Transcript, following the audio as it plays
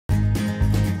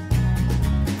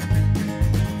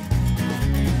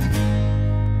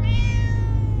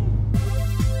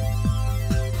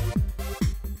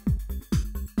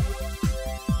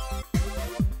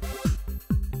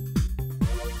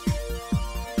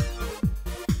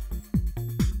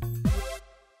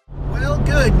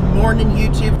Good morning,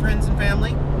 YouTube friends and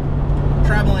family.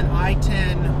 Traveling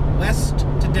I-10 west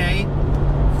today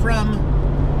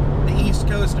from the east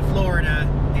coast of Florida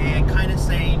and kind of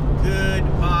saying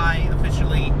goodbye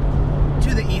officially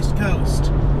to the east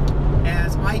coast,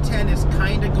 as I-10 is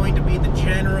kind of going to be the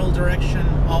general direction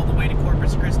all the way to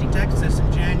Corpus Christi, Texas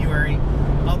in January.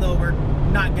 Although we're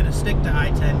not going to stick to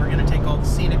I-10, we're going to take all the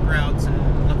scenic routes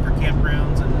and look for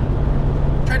campgrounds and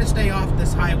try to stay off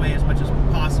this highway as much as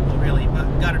possible, really. But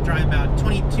we got to drive about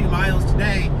 22 miles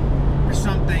today for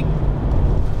something.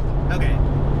 Okay,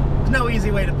 there's no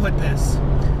easy way to put this.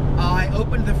 I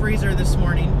opened the freezer this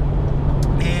morning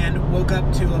and woke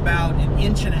up to about 1.5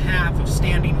 inches of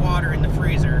standing water in the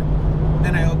freezer.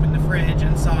 Then I opened the fridge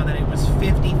and saw that it was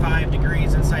 55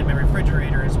 degrees inside my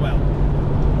refrigerator as well.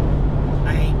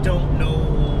 I don't know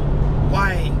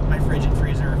why my fridge and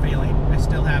freezer are failing. I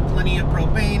still have plenty of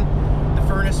propane. The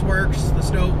furnace works, the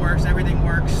stove works, everything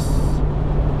works.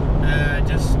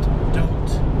 Just don't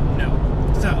know.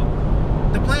 So,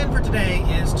 the plan for today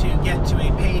is to get to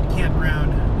a paid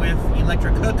campground with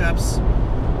electric hookups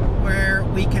where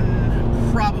we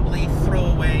can probably throw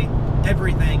away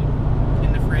everything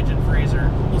in the fridge and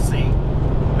freezer. We'll see.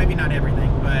 Maybe not everything,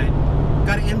 but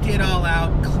gotta empty it all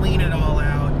out, clean it all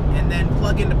out, and then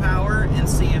plug into power and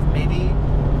see if maybe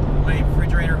my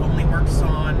refrigerator only works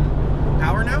on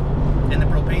power now and the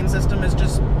propane system is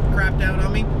just crapped out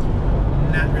on me.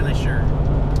 Not really sure.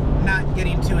 Not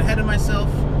getting too ahead of myself,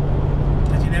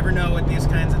 because you never know with these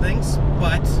kinds of things,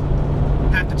 but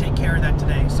have to take care of that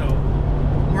today. So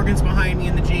Morgan's behind me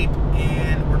in the Jeep,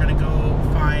 and we're gonna go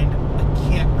find a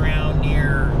campground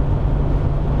near,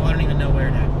 well, I don't even know where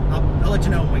it at. I'll let you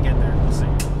know when we get there. We'll see.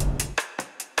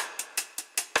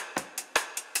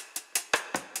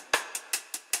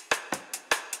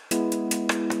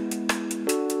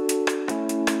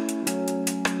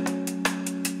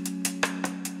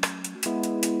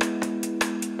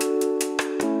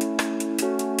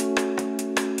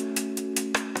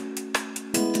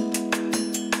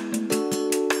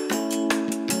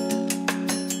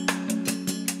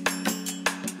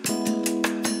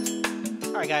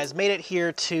 Alright guys, made it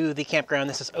here to the campground.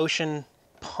 This is Ocean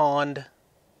Pond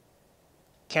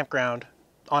Campground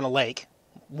on a lake.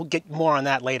 We'll get more on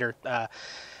that later. Got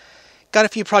a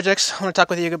few projects I want to talk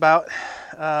with you about.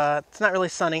 It's not really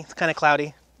sunny, it's kind of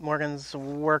cloudy. Morgan's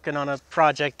working on a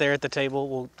project there at the table.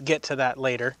 We'll get to that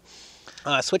later.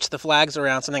 Switched the flags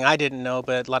around, something I didn't know,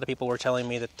 but a lot of people were telling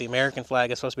me that the American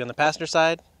flag is supposed to be on the passenger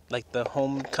side, like the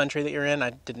home country that you're in.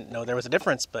 I didn't know there was a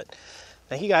difference, but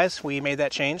thank you guys, we made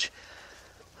that change.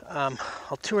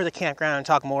 I'll tour the campground and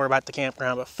talk more about the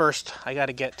campground, but first I got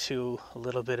to get to a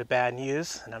little bit of bad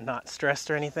news, and I'm not stressed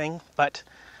or anything, but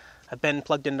I've been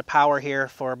plugged into power here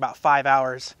for about 5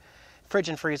 hours. Fridge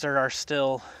and freezer are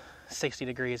still 60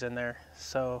 degrees in there,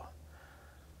 so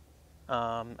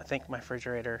I think my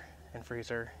refrigerator and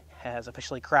freezer has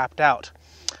officially crapped out.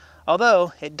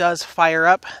 Although it does fire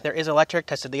up, there is electric,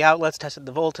 tested the outlets, tested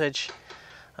the voltage.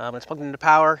 It's plugged into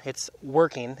power, it's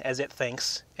working as it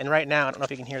thinks. And right now, I don't know if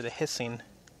you can hear the hissing,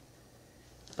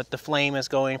 but the flame is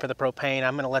going for the propane.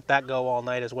 I'm going to let that go all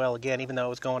night as well, again, even though it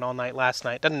was going all night last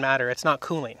night. Doesn't matter, it's not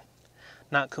cooling.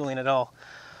 Not cooling at all.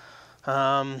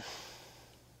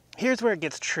 Here's where it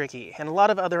gets tricky, and a lot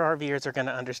of other RVers are going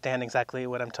to understand exactly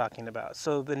what I'm talking about.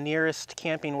 So the nearest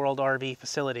Camping World RV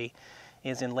facility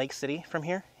is in Lake City from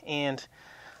here, and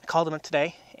I called them up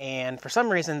today, and for some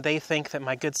reason they think that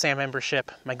my Good Sam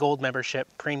membership, my gold membership,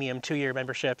 premium 2-year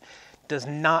membership,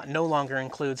 no longer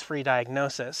includes free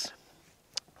diagnosis.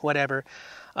 Whatever.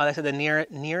 They said the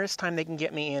nearest time they can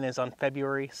get me in is on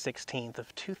February 16th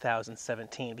of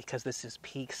 2017, because this is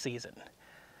peak season.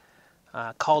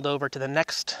 Called over to the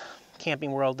next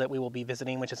Camping World that we will be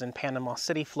visiting, which is in Panama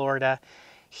City, Florida.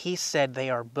 He said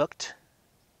they are booked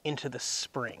into the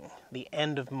spring, the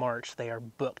end of March. They are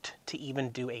booked to even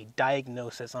do a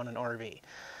diagnosis on an RV.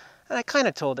 And I kind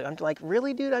of told him, I'm like,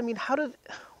 really, dude? I mean,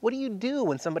 what do you do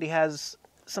when somebody has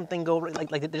something go, like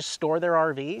they just store their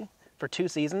RV for 2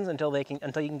 seasons until you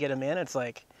can get them in? It's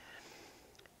like,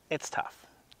 it's tough.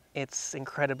 It's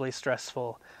incredibly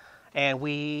stressful. And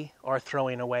we are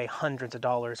throwing away hundreds of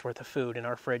dollars worth of food in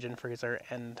our fridge and freezer,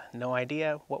 and no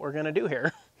idea what we're gonna do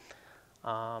here.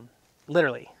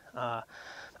 Literally.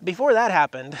 Before that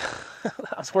happened,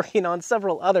 I was working on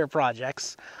several other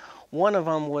projects. One of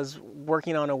them was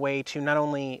working on a way to not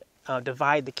only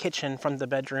divide the kitchen from the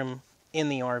bedroom in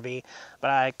the RV,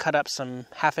 but I cut up some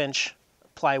 1/2-inch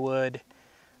plywood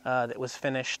that was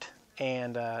finished,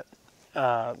 and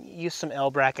used some L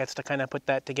brackets to kind of put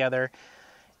that together.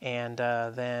 And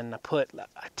then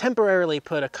I temporarily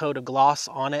put a coat of gloss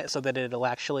on it so that it'll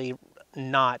actually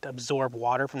not absorb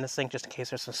water from the sink just in case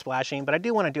there's some splashing, but I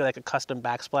do want to do like a custom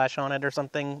backsplash on it or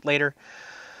something later.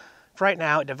 For right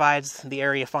now, it divides the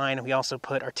area fine. We also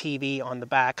put our TV on the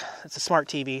back. It's a smart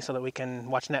TV so that we can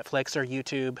watch Netflix or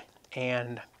YouTube,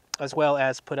 and as well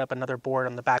as put up another board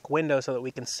on the back window so that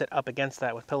we can sit up against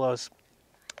that with pillows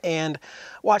and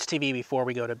watch TV before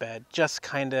we go to bed. Just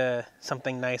kind of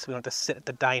something nice. We don't have to sit at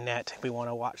the dinette if we want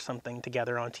to watch something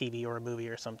together on TV or a movie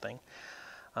or something.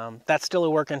 That's still a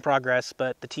work in progress,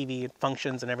 but the TV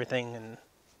functions and everything, and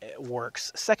it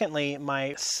works. Secondly,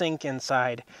 my sink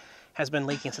inside has been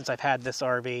leaking since I've had this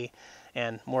RV,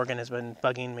 and Morgan has been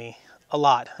bugging me a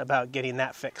lot about getting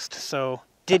that fixed. So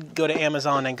did go to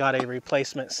Amazon and got a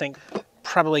replacement sink.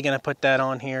 Probably going to put that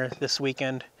on here this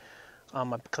weekend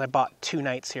because I bought 2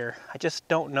 nights here. I just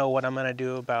don't know what I'm going to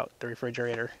do about the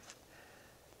refrigerator.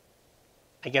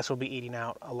 I guess we'll be eating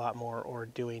out a lot more or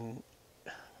doing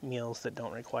meals that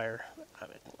don't require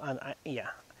yeah.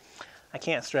 I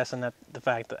can't stress enough the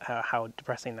fact that how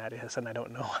depressing that is, and I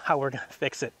don't know how we're going to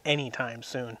fix it anytime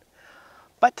soon.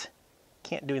 But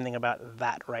can't do anything about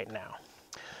that right now.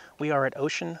 We are at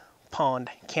Ocean Pond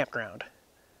Campground,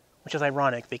 which is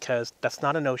ironic because that's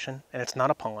not an ocean and it's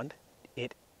not a pond.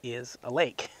 It is a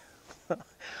lake. But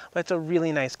it's a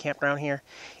really nice campground here.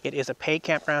 It is a paid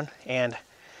campground, and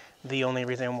the only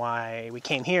reason why we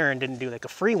came here and didn't do like a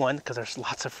free one, because there's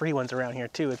lots of free ones around here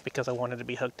too, is because I wanted to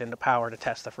be hooked into power to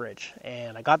test the fridge.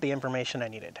 And I got the information I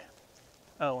needed.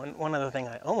 Oh, and one other thing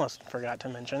I almost forgot to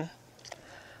mention.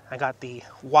 I got the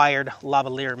wired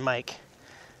lavalier mic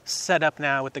set up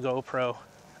now with the GoPro,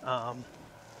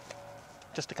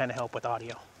 just to kind of help with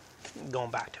audio.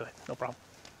 Going back to it, no problem.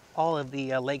 All of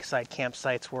the lakeside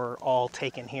campsites were all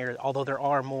taken here. Although there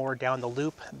are more down the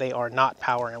loop, they are not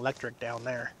power and electric down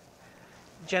there.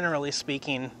 Generally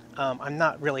speaking, I'm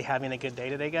not really having a good day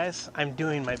today, guys. I'm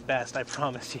doing my best, I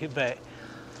promise you, but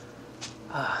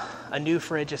a new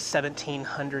fridge is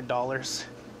 $1,700.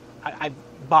 I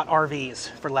bought RVs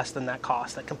for less than that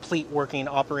cost, that complete working,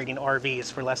 operating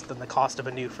RVs for less than the cost of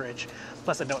a new fridge.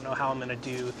 Plus, I don't know how I'm going to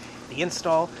do the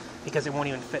install because it won't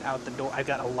even fit out the door. I've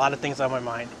got a lot of things on my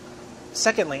mind.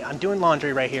 Secondly, I'm doing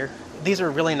laundry right here. These are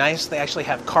really nice. They actually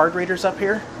have card readers up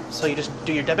here, so you just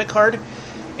do your debit card,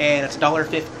 and it's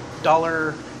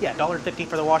 $1.50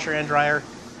 for the washer and dryer.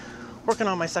 Working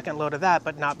on my second load of that,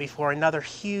 but not before another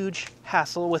huge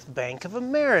hassle with Bank of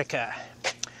America,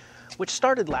 which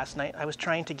started last night. I was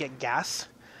trying to get gas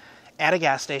at a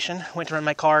gas station, went to run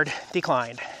my card,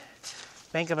 declined.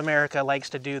 Bank of America likes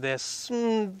to do this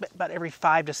about every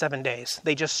 5 to 7 days.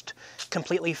 They just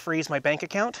completely freeze my bank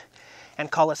account and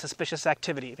call it suspicious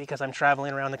activity because I'm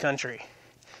traveling around the country.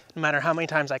 No matter how many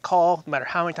times I call, no matter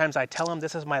how many times I tell them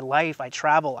this is my life, I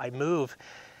travel, I move.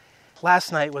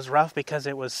 Last night was rough because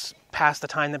it was past the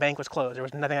time the bank was closed. There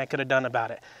was nothing I could have done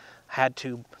about it. I had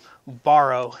to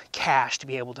borrow cash to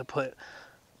be able to put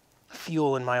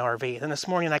fuel in my RV. Then this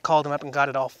morning I called them up and got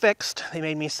it all fixed. They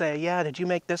made me say, yeah, did you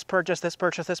make this purchase, this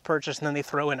purchase, this purchase? And then they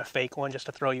throw in a fake one just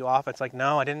to throw you off. It's like,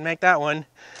 no, I didn't make that one.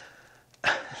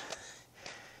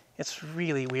 It's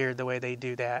really weird the way they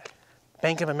do that.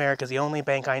 Bank of America is the only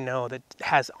bank I know that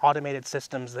has automated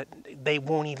systems that they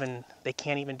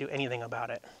can't even do anything about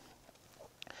it.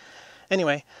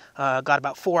 Anyway, got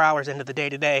about 4 hours into the day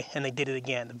today, and they did it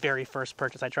again. The very first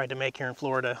purchase I tried to make here in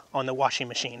Florida on the washing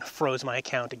machine froze my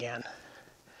account again.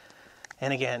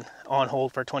 And again, on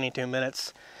hold for 22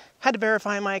 minutes. Had to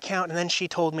verify my account, and then she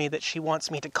told me that she wants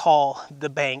me to call the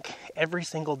bank every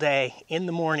single day in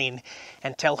the morning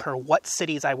and tell her what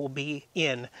cities I will be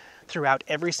in throughout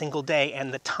every single day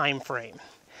and the time frame.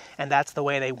 And that's the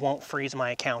way they won't freeze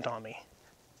my account on me.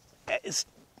 It's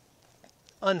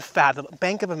unfathomable.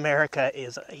 Bank of America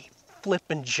is a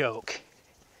flippin' joke.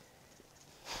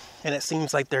 And it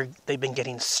seems like they've been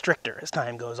getting stricter as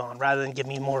time goes on, rather than give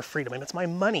me more freedom. I mean, it's my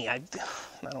money. I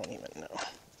don't even know.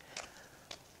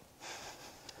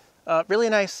 Really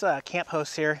nice camp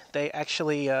hosts here. They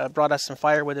actually brought us some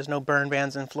firewood. There's no burn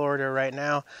bans in Florida right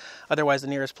now. Otherwise, the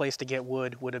nearest place to get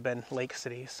wood would have been Lake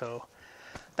City. So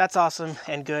that's awesome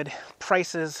and good.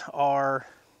 Prices are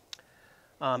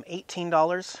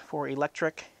 $18 for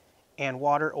electric and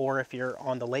water, or if you're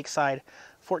on the lakeside,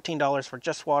 $14 for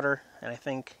just water, and I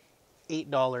think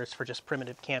 $8 for just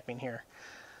primitive camping here.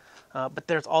 But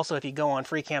there's also, if you go on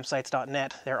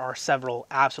freecampsites.net, there are several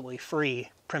absolutely free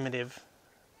primitive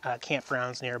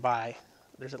campgrounds nearby.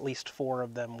 There's at least 4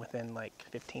 of them within like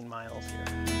 15 miles here.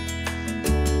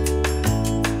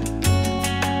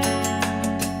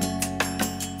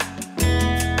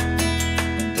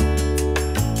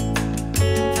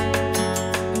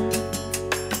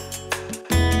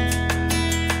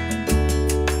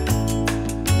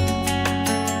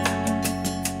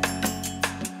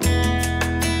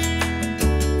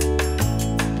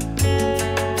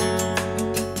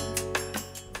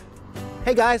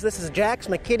 Hey guys, this is Jax,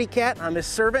 my kitty cat. I'm his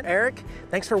servant, Eric.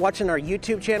 Thanks for watching our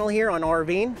YouTube channel here on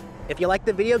RVing. If you like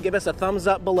the video, give us a thumbs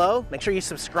up below. Make sure you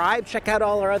subscribe, check out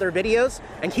all our other videos,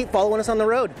 and keep following us on the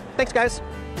road. Thanks, guys.